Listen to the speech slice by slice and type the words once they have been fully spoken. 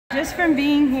Just from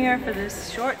being here for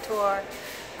this short tour,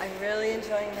 I'm really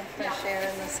enjoying the fresh air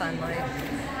and the sunlight.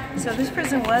 So this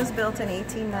prison was built in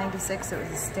 1896. It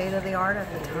was state of the art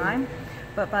at the time.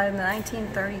 But by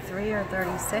 1933 or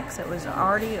 36, it was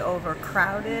already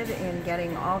overcrowded and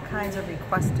getting all kinds of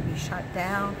requests to be shut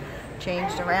down,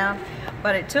 changed around.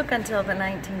 But it took until the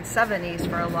 1970s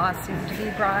for a lawsuit to be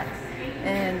brought,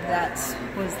 and that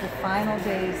was the final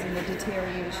days in the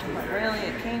deterioration. But really,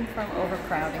 it came from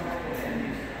overcrowding.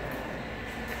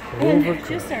 And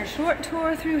just our short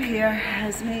tour through here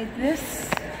has made this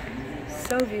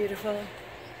so beautiful.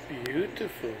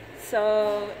 Beautiful.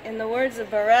 So, in the words of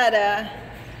Beretta,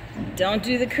 don't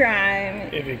do the crime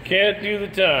if you can't do the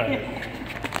time.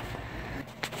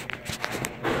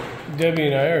 Debbie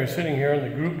and I are sitting here on the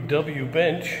Group W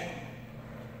bench,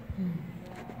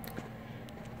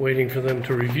 waiting for them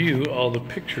to review all the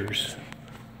pictures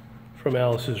from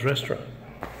Alice's restaurant.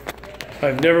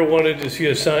 I've never wanted to see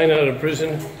a sign out of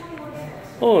prison.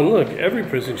 Oh, and look, every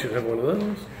prison should have one of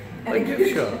those. A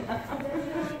gift shop.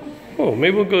 Oh,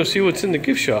 maybe we'll go see what's in the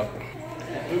gift shop.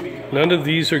 None of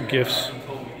these are gifts,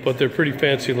 but they're pretty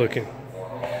fancy looking.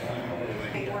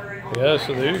 Yeah,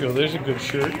 so there you go. There's a good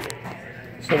shirt.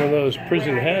 Some of those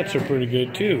prison hats are pretty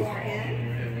good too.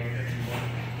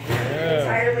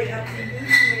 Yeah.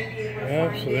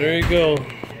 Yeah, so there you go.